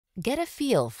Get a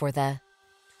feel for the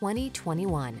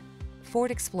 2021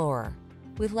 Ford Explorer.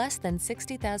 With less than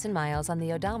 60,000 miles on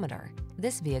the odometer,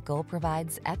 this vehicle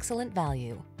provides excellent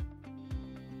value.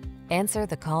 Answer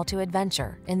the call to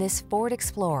adventure in this Ford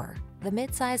Explorer, the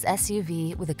midsize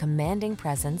SUV with a commanding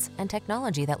presence and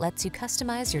technology that lets you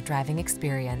customize your driving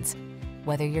experience.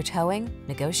 Whether you're towing,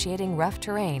 negotiating rough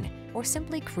terrain, or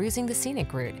simply cruising the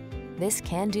scenic route, this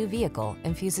can-do vehicle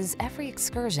infuses every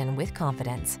excursion with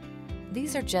confidence.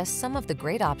 These are just some of the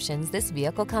great options this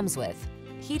vehicle comes with: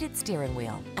 heated steering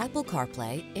wheel, Apple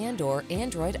CarPlay and/or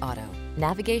Android Auto,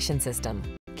 navigation system,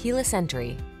 keyless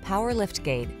entry, power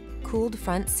liftgate, cooled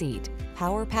front seat,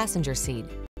 power passenger seat,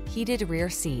 heated rear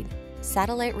seat,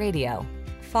 satellite radio,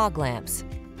 fog lamps.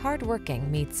 Hardworking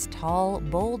meets tall,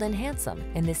 bold, and handsome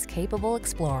in this capable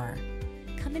Explorer.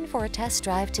 Come in for a test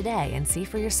drive today and see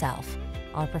for yourself.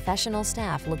 Our professional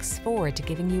staff looks forward to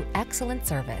giving you excellent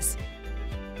service.